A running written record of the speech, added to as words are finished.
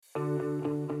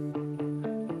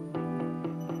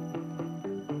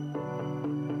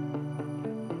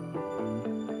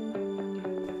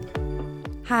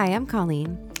Hi, I'm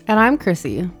Colleen. And I'm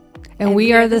Chrissy. And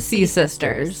we are the C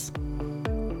Sisters.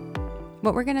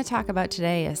 What we're going to talk about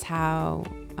today is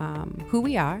who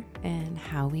we are and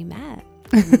how we met.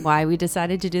 Why we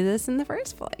decided to do this in the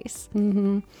first place.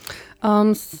 Mm-hmm.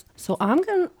 So I'm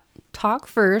going to talk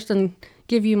first and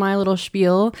give you my little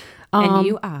spiel. And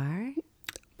you are?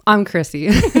 I'm Chrissy.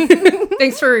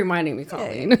 Thanks for reminding me,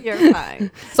 Colleen. You're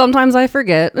fine. Sometimes I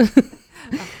forget.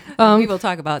 We will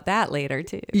talk about that later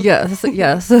too. Yes. So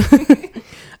yes,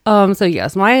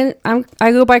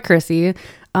 I go by Chrissy.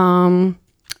 I've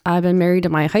been married to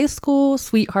my high school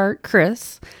sweetheart,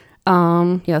 Chris.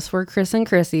 Yes, we're Chris and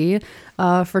Chrissy,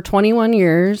 for 21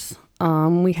 years.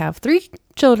 We have 3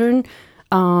 children.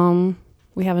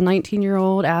 We have a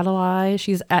 19-year-old Adelaide.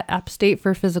 She's at App State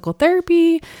for physical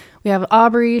therapy. We have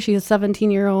Aubrey. She's a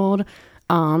 17-year-old.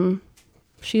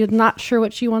 She is not sure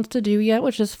what she wants to do yet,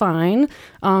 which is fine.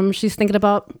 She's thinking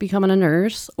about becoming a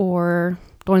nurse or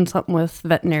doing something with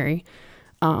veterinary.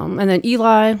 And then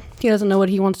Eli, he doesn't know what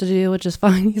he wants to do, which is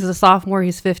fine. He's a sophomore.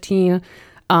 He's 15.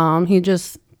 He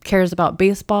just cares about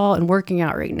baseball and working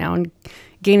out right now and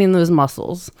gaining those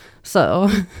muscles. So,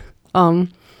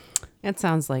 It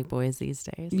sounds like boys these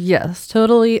days. yes,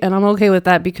 totally. And I'm okay with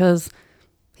that because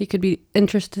he could be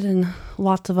interested in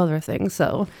lots of other things.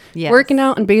 So Yes. Working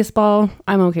out and baseball,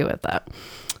 I'm okay with that.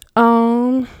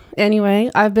 Anyway,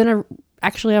 I'm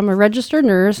a registered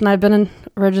nurse, and I've been a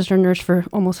registered nurse for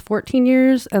almost 14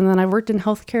 years. And then I've worked in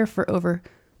healthcare for over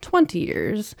 20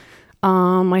 years.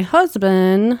 My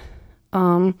husband,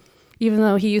 even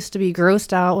though he used to be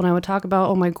grossed out when I would talk about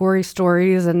all my gory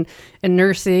stories and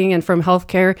nursing and from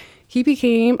healthcare, he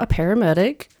became a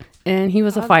paramedic and he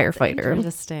was a firefighter.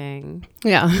 Interesting.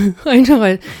 Yeah, I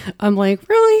know. I'm like,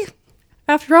 really?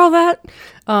 After all that?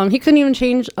 He couldn't even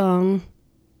change the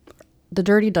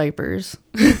dirty diapers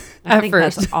I think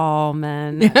that's all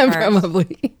men. Yeah,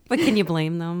 probably. But can you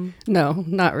blame them? No,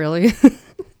 not really.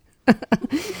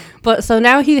 But so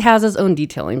now he has his own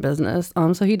detailing business.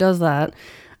 So he does that.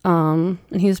 And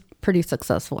he's pretty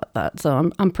successful at that.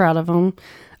 So I'm proud of him.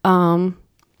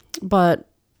 But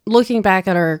looking back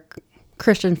at our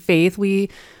Christian faith, we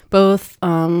both,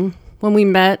 when we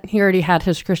met, he already had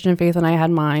his Christian faith and I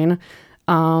had mine.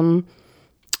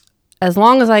 As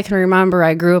long as I can remember,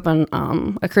 I grew up in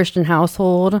a Christian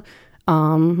household.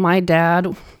 My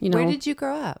dad, Where did you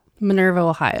grow up? Minerva,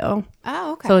 Ohio.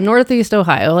 Oh, okay. So Northeast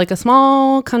Ohio, like a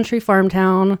small country farm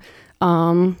town.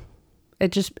 I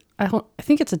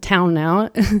think it's a town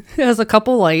now. It has a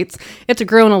couple lights. It's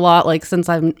grown a lot, like since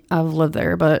I've lived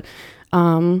there. But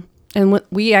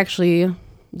we actually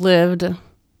lived in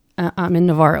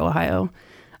Navarro, Ohio.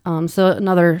 So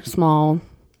another small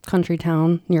country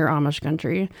town near Amish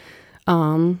country.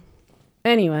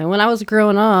 Anyway, when I was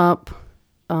growing up,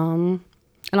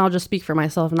 and I'll just speak for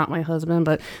myself, not my husband,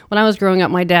 but when I was growing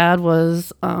up, my dad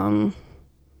was when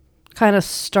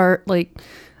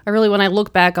I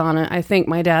look back on it, I thank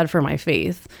my dad for my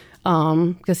faith,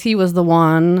 because he was the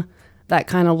one that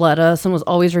kind of led us and was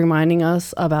always reminding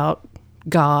us about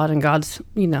God and God's,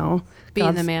 being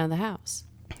the man of the house.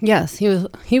 Yes,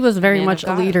 he was very much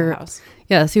a leader.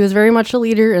 Yes, he was very much a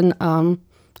leader and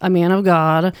a man of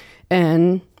God.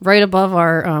 And right above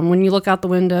our, when you look out the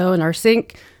window in our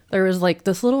sink, there was like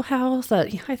this little house that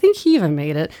I think he even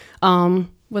made it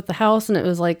with the house, and it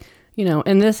was like,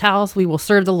 in this house we will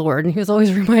serve the Lord. And he was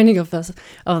always reminding of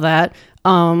that.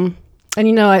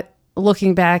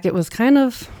 Looking back, it was kind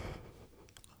of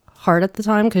hard at the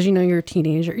time because you're a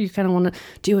teenager, you kind of want to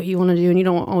do what you want to do, and you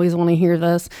don't always want to hear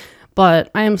this.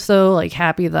 But I am so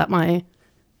happy that my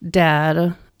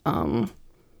dad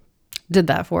did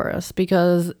that for us,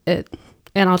 because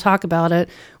and I'll talk about it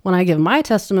when I give my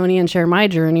testimony and share my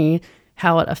journey,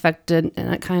 how it affected,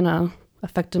 and it kind of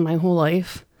affected my whole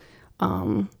life.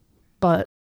 But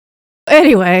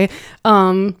anyway,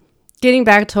 getting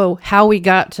back to how we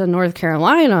got to North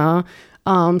Carolina.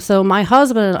 So my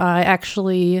husband and I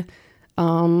actually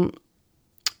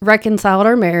reconciled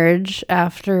our marriage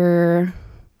after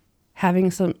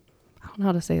having some, I don't know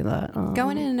how to say that.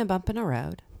 Going in a bump in a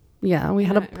road. Yeah, we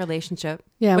had a relationship.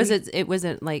 Yeah, it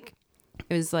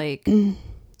was like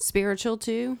spiritual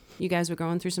too. You guys were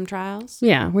going through some trials.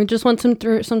 Yeah, we just went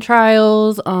through some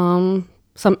trials, some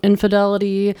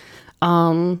infidelity,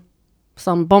 some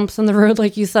bumps in the road,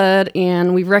 like you said,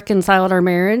 and we reconciled our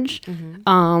marriage.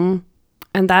 Mm-hmm.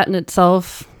 And that in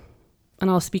itself, and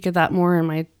I'll speak of that more in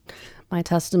my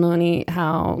testimony,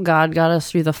 how God got us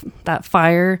through that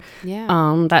fire,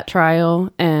 that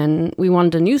trial, and we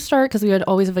wanted a new start because we had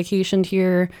always vacationed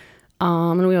here,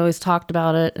 and we always talked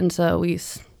about it, and so we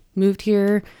moved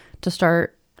here to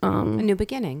start a new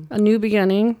beginning.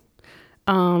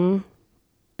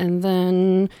 And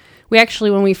then we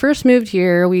actually, when we first moved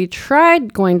here, we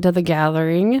tried going to the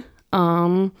gathering.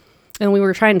 And we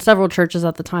were trying several churches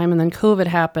at the time, and then COVID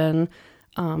happened.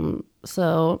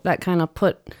 So that kind of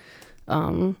put...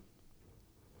 there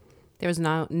was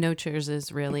no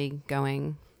churches really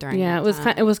going during Yeah, that it was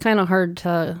time. it was kind of hard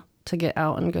to get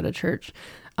out and go to church.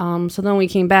 So then we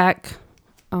came back,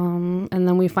 and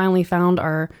then we finally found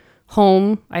our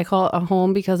home. I call it a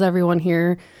home because everyone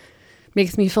here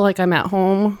makes me feel like I'm at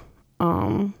home.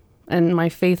 And my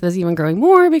faith is even growing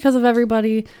more because of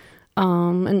everybody.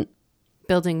 And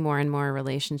Building more and more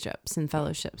relationships and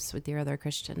fellowships with your other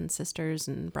Christian sisters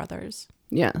and brothers.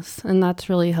 yes, and that's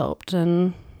really helped.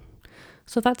 And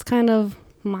so that's kind of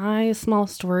my small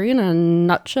story in a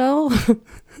nutshell.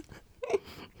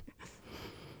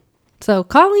 So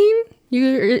Colleen,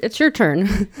 it's your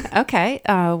turn. Okay.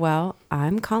 Well,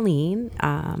 I'm Colleen.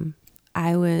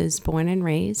 I was born and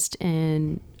raised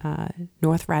in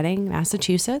North Reading,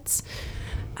 Massachusetts.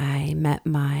 I met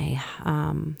my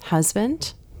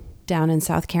husband down in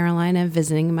South Carolina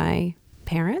visiting my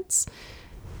parents.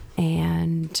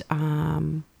 And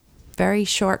very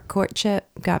short courtship,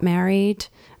 got married.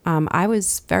 I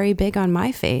was very big on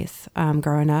my faith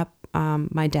growing up.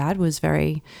 My dad was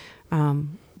very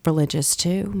religious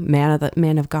too,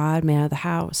 man of God, man of the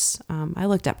house. I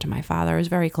looked up to my father. I was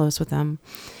very close with him.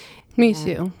 Me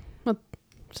too.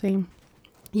 Same.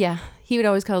 Yeah, he would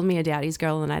always call me a daddy's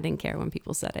girl, and I didn't care when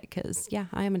people said it because, yeah,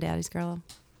 I am a daddy's girl.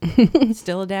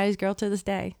 Still a daddy's girl to this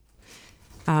day.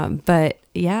 But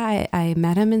yeah, I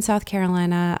met him in South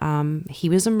Carolina. He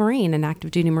was a Marine, an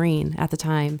active duty Marine at the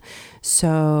time.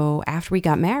 So after we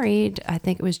got married, I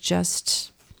think it was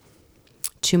just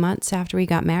 2 months after we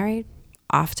got married,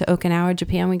 off to Okinawa,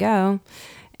 Japan we go,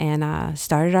 and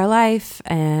started our life.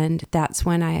 And that's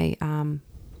when I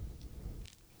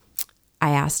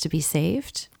asked to be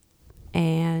saved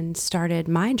and started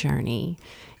my journey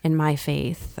in my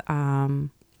faith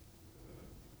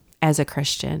as a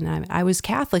Christian. I was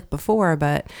Catholic before,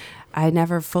 but I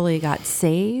never fully got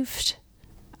saved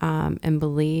and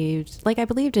believed, I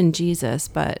believed in Jesus,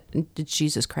 but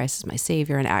Jesus Christ is my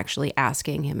Savior and actually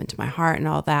asking him into my heart and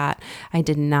all that. I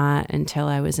did not until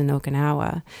I was in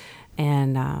Okinawa.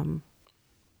 And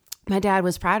my dad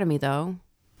was proud of me though.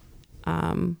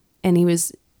 And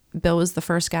Bill was the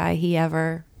first guy he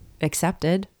ever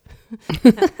accepted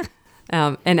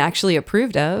and actually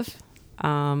approved of.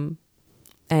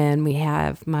 And we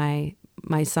have my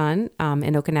son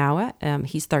in Okinawa.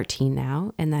 He's 13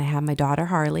 now. And I have my daughter,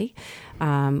 Harley,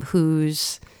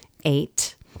 who's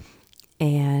 8.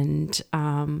 And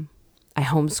I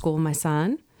homeschool my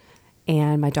son.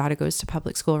 And my daughter goes to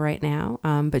public school right now.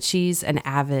 But she's an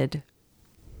avid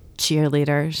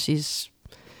cheerleader. She's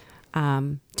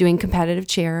doing competitive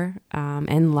cheer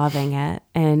and loving it.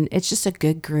 And it's just a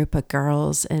good group of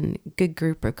girls and good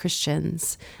group of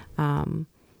Christians,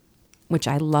 which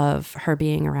I love her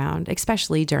being around,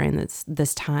 especially during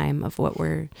this time of what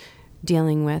we're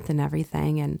dealing with and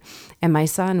everything. And my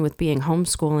son, with being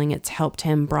homeschooling, it's helped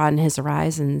him broaden his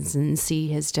horizons and see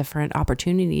his different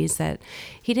opportunities that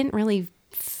he didn't really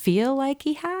feel like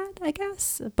he had, I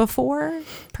guess, before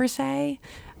per se.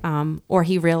 Or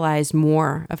he realized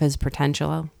more of his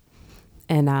potential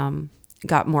and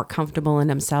got more comfortable in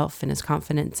himself and his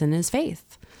confidence in his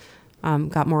faith.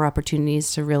 Got more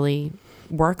opportunities to really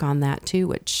work on that too,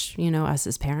 which, us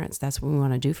as parents, that's what we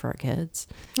want to do for our kids.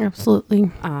 Absolutely.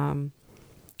 And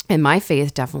my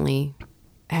faith definitely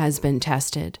has been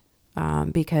tested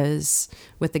because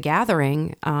with the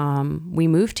gathering, we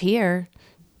moved here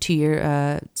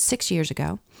 6 years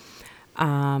ago.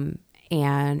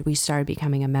 And we started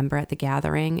becoming a member at the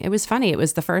gathering. It was funny. It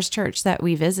was the first church that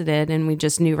we visited, and we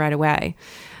just knew right away.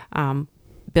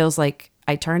 Bill's like,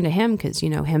 I turned to him because,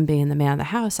 him being the man of the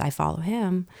house, I follow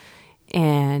him.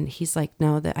 And he's like,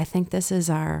 no, I think this is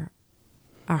our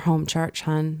home church,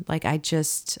 hon.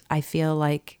 I feel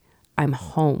like I'm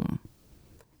home.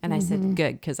 And I said,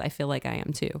 good, because I feel like I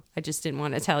am too. I just didn't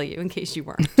want to tell you in case you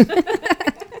weren't.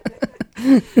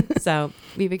 So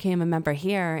we became a member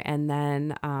here, and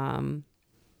then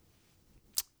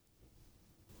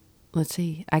let's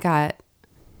see,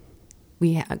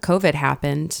 COVID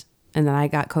happened, and then I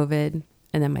got COVID,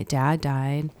 and then my dad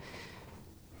died,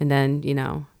 and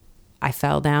then I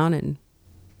fell down and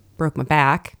broke my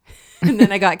back, and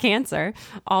then I got cancer,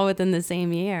 all within the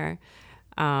same year,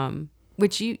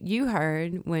 which you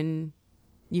heard when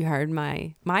you heard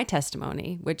my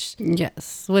testimony, which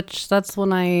that's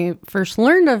when I first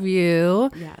learned of you.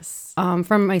 Yes.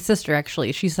 From my sister,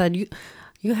 actually. She said,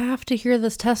 you have to hear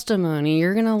this testimony.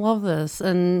 You're going to love this.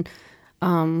 And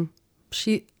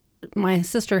my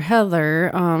sister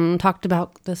Heather talked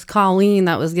about this Colleen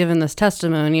that was given this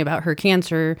testimony about her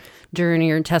cancer journey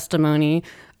or testimony.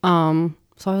 So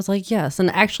I was like, yes. And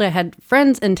actually, I had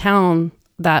friends in town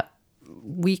that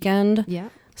weekend. Yeah.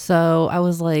 So I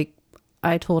was like,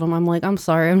 I told him, I'm like, I'm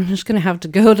sorry, I'm just going to have to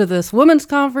go to this women's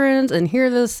conference and hear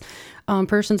this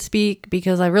person speak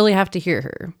because I really have to hear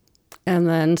her. And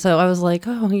then, so I was like,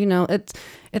 oh, it's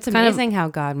kind of amazing how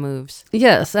God moves.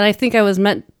 Yes. And I think I was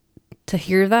meant to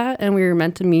hear that and we were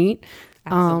meant to meet.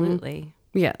 Absolutely.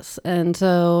 Yes. And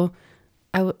so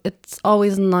it's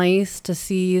always nice to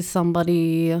see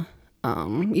somebody,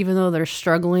 even though they're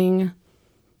struggling,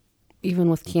 even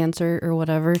with cancer or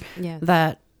whatever, Yes.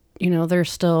 that, they're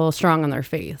still strong in their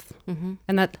faith. Mm-hmm.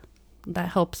 And that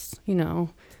helps,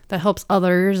 that helps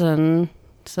others. And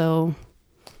so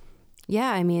Yeah,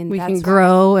 I mean, we can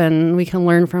grow and we can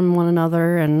learn from one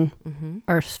another and Mm-hmm.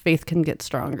 our faith can get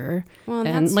stronger. Well,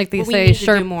 and that's like they what we say, need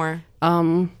to do more.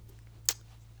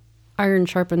 Iron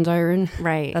sharpens iron.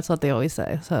 Right. That's what they always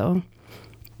say. So,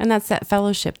 And that's that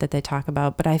fellowship that they talk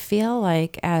about. But I feel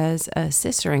like as a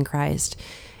sister in Christ,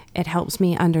 it helps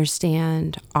me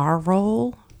understand our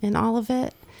role in all of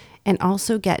it and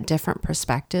also get different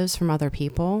perspectives from other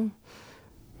people.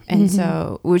 And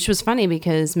so, which was funny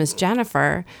because Miss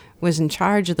Jennifer was in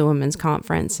charge of the women's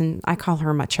conference, and I call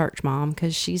her my church mom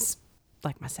because she's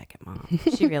like my second mom.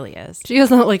 She really is. she is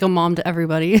not like a mom to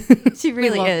everybody. She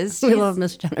really is. We love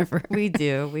Miss Jennifer. We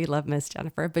do. We love Miss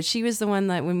Jennifer. But she was the one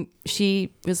that when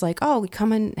she was like, oh, we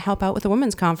come and help out with the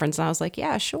women's conference. And I was like,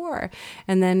 yeah, sure.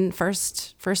 And then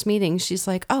first meeting, she's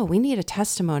like, oh, we need a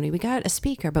testimony. We got a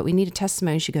speaker, but we need a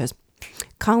testimony. She goes,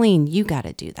 Colleen, you got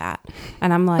to do that.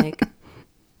 And I'm like,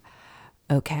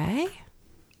 okay,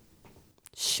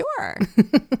 sure.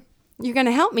 You're going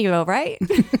to help me though, right?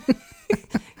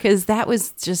 Because that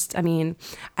was just, I mean,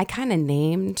 I kind of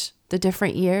named the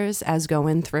different years as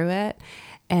going through it.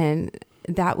 And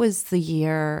that was the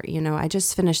year, I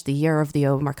just finished the year of the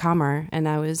Overcomer, and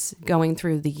I was going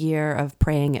through the year of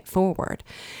praying it forward.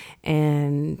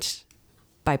 And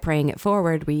by praying it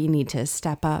forward, we need to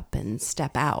step up and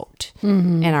step out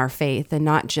in our faith and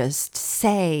not just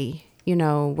say,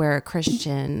 we're a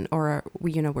Christian or,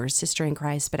 we're a sister in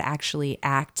Christ, but actually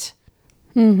act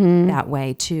that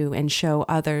way too and show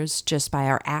others just by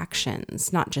our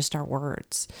actions, not just our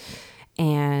words.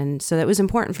 And so that was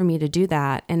important for me to do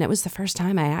that. And it was the first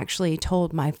time I actually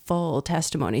told my full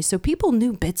testimony. So people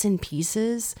knew bits and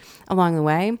pieces along the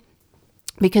way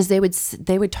because they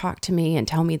would talk to me and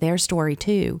tell me their story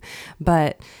too.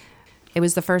 But it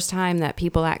was the first time that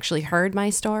people actually heard my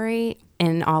story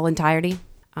in all entirety.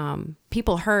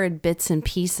 People heard bits and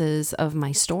pieces of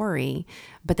my story,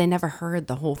 but they never heard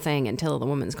the whole thing until the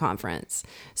women's conference.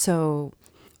 So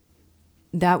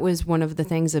that was one of the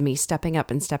things of me stepping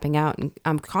up and stepping out, and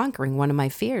I'm conquering one of my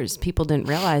fears. People didn't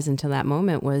realize until that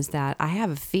moment was that I have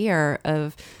a fear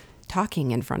of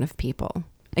talking in front of people,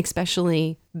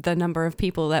 especially the number of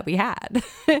people that we had.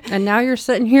 And now you're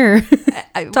sitting here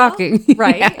talking. Well,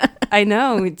 right. Yeah. I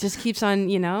know. It just keeps on,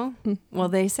 well,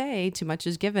 they say too much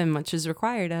is given, much is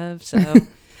required of. So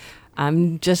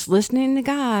I'm just listening to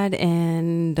God.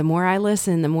 And the more I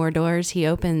listen, the more doors he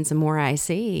opens, the more I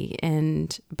see.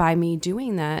 And by me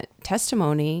doing that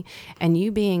testimony and you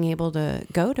being able to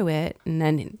go to it and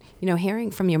then,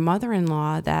 hearing from your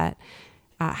mother-in-law that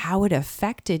how it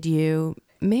affected you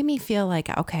made me feel like,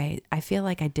 okay, I feel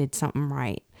like I did something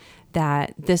right,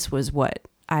 that this was what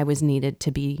I was needed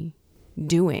to be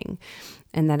doing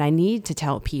and that I need to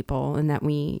tell people and that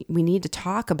we need to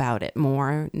talk about it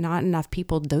more. Not enough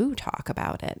people do talk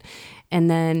about it. And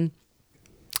then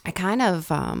I kind of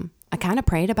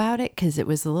prayed about it because it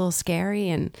was a little scary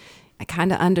and I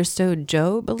kind of understood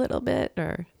Job a little bit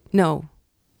no,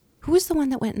 who was the one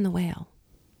that went in the whale?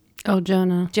 Oh,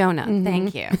 Jonah.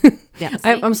 Thank you. Yeah,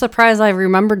 I'm surprised I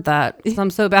remembered that. I'm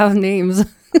so bad with names.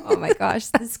 Oh my gosh,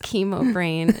 this chemo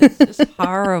brain is just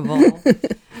horrible.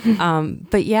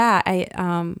 But yeah,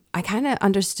 I kind of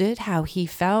understood how he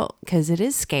felt because it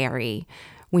is scary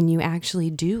when you actually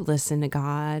do listen to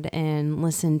God and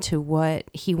listen to what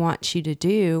he wants you to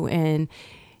do. And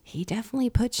he definitely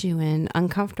puts you in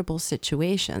uncomfortable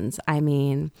situations. I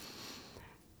mean,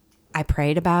 I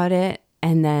prayed about it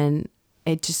and then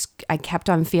I kept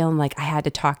on feeling like I had to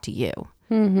talk to you.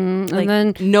 Mm-hmm. Like and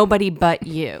then nobody but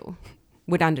you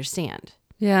would understand.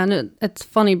 Yeah. And it's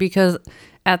funny because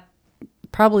at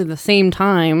probably the same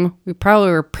time, we probably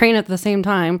were praying at the same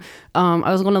time.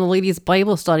 I was going to the ladies'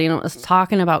 Bible study and it was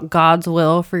talking about God's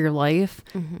will for your life.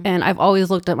 Mm-hmm. And I've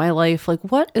always looked at my life like,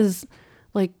 what's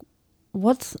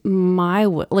my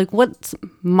will? Like, what's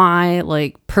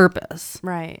my purpose?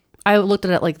 Right. I looked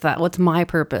at it like that. What's my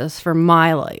purpose for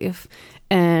my life?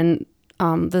 And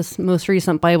this most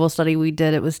recent Bible study we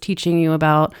did, it was teaching you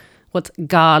about what's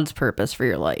God's purpose for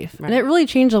your life. Right. And it really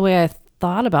changed the way I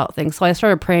thought about things. So I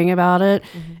started praying about it,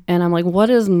 and I'm like, what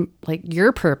is like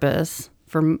your purpose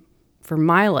for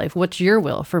my life? What's your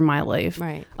will for my life?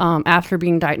 Right. After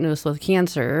being diagnosed with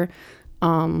cancer.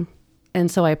 And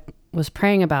so I was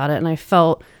praying about it, and I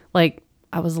felt like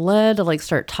I was led to like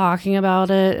start talking about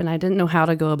it, and I didn't know how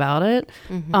to go about it.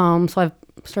 So I've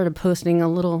started posting a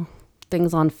little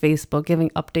things on Facebook, giving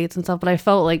updates and stuff, but I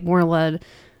felt like more led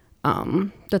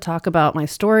to talk about my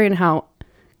story and how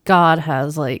God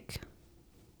has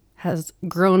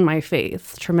grown my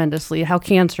faith tremendously, how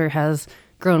cancer has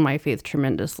grown my faith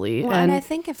tremendously. Well, and I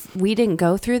think if we didn't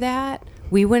go through that,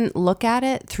 we wouldn't look at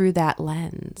it through that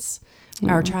lens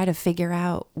or try to figure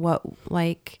out what,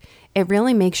 like, it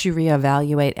really makes you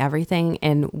reevaluate everything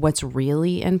and what's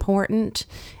really important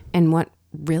and what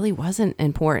really wasn't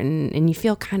important. And you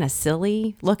feel kind of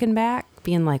silly looking back,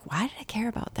 being like, why did I care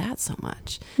about that so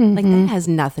much? Like, that has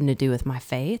nothing to do with my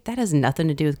faith. That has nothing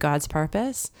to do with God's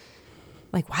purpose.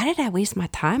 Like, why did I waste my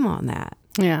time on that?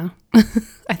 Yeah.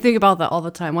 I think about that all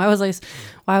the time. Why was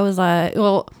I,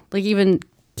 well, like even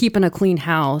keeping a clean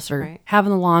house or having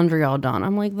the laundry all done.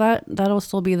 I'm like, that'll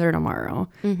still be there tomorrow.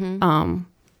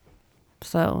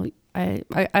 So I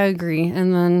agree.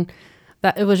 And then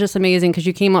that it was just amazing because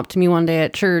you came up to me one day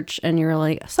at church and you were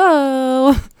like,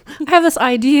 so I have this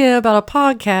idea about a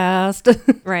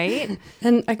podcast. Right.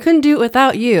 And I couldn't do it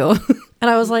without you. And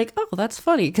I was like, oh, that's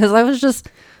funny. Because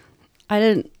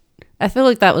I feel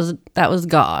like that was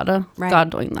God, God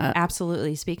doing that.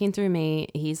 Absolutely. Speaking through me,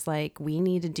 he's like, we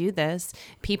need to do this.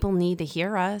 People need to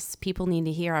hear us. People need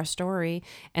to hear our story.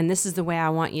 And this is the way I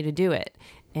want you to do it.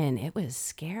 And it was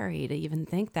scary to even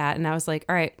think that. And I was like,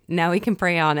 all right, now we can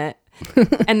pray on it.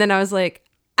 And then I was like,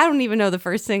 I don't even know the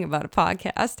first thing about a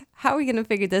podcast. How are we going to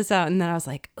figure this out? And then I was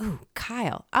like, ooh,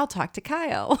 Kyle, I'll talk to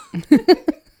Kyle.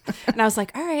 And I was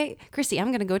like, all right, Chrissy, I'm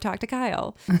going to go talk to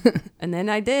Kyle. And then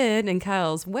I did. And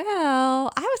Kyle's,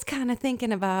 well, I was kind of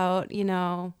thinking about,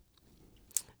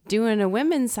 doing a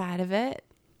women's side of it.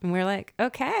 And we're like,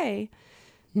 okay.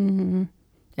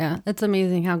 Yeah, it's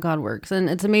amazing how God works. And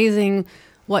it's amazing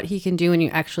what he can do when you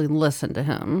actually listen to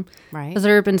him. Right. Because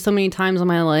there have been so many times in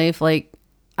my life, like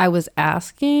I was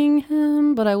asking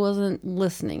him, but I wasn't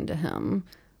listening to him.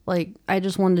 Like I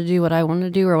just wanted to do what I wanted to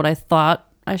do or what I thought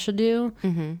I should do.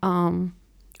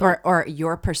 Or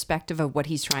your perspective of what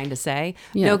he's trying to say.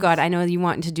 Yes. No, God, I know you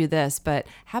want to do this, but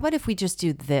how about if we just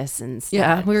do this instead?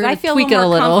 Yeah, we're I feel more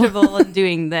comfortable in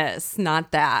doing this,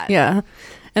 not that. Yeah,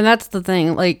 and that's the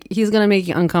thing. Like he's gonna make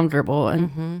you uncomfortable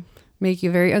and make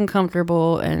you very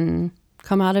uncomfortable and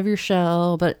come out of your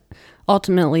shell, but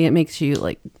ultimately it makes you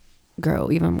like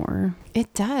grow even more.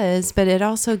 It does, but it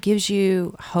also gives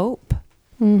you hope.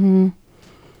 And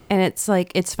it's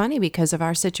like, it's funny because of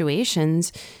our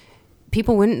situations,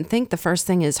 people wouldn't think the first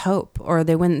thing is hope, or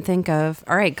they wouldn't think of,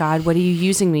 all right, God, what are you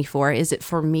using me for? Is it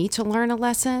for me to learn a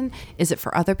lesson? Is it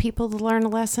for other people to learn a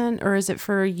lesson? Or is it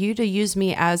for you to use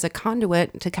me as a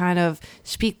conduit to kind of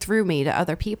speak through me to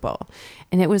other people?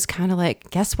 And it was kind of like,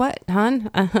 guess what,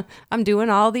 hon? I'm doing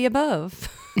all the above.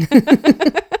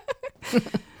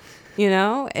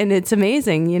 And it's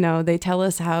amazing. They tell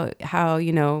us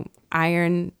how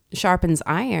iron sharpens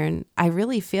iron. I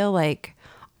really feel like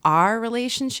our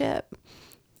relationship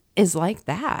is like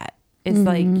that. It's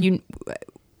like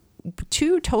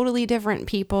two totally different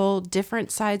people, different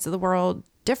sides of the world,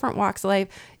 different walks of life,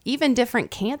 even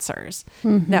different cancers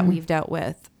that we've dealt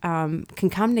with can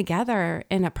come together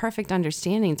in a perfect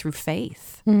understanding through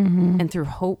faith and through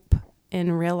hope,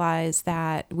 and realize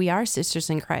that we are sisters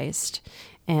in Christ,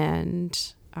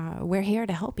 and we're here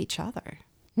to help each other.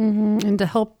 And to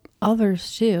help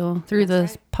others too through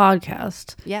this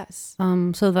podcast. Yes.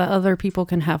 So that other people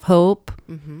can have hope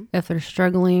if they're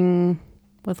struggling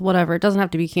with whatever. It doesn't have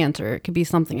to be cancer. It could be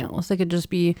something else. It could just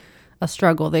be a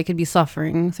struggle. They could be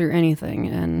suffering through anything,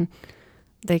 and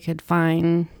they could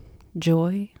find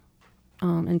joy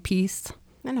and peace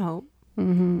and hope.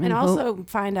 And also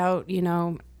find out,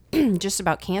 just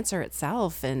about cancer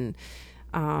itself, and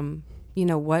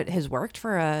what has worked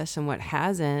for us and what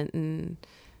hasn't, and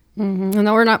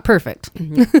that we're not perfect.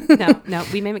 No,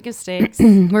 we may make mistakes.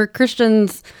 We're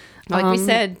Christians. Like we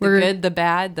said, the good, the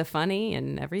bad, the funny,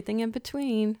 and everything in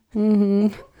between.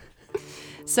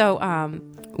 So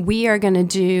we are going to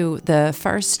do the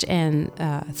first and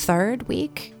third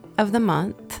week of the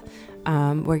month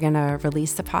we're going to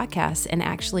release the podcast. And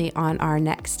actually, on our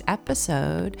next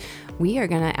episode, we are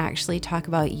going to actually talk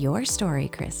about your story,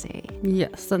 Chrissy.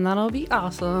 Yes, and that'll be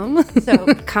awesome.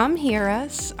 So come hear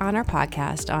us on our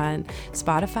podcast on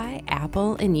Spotify,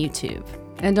 Apple, and YouTube.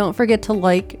 And don't forget to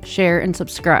like, share, and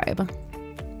subscribe.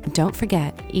 Don't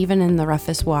forget, even in the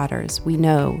roughest waters, we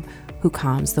know who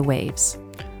calms the waves.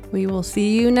 We will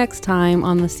see you next time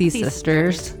on the Sea Sea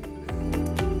Sisters.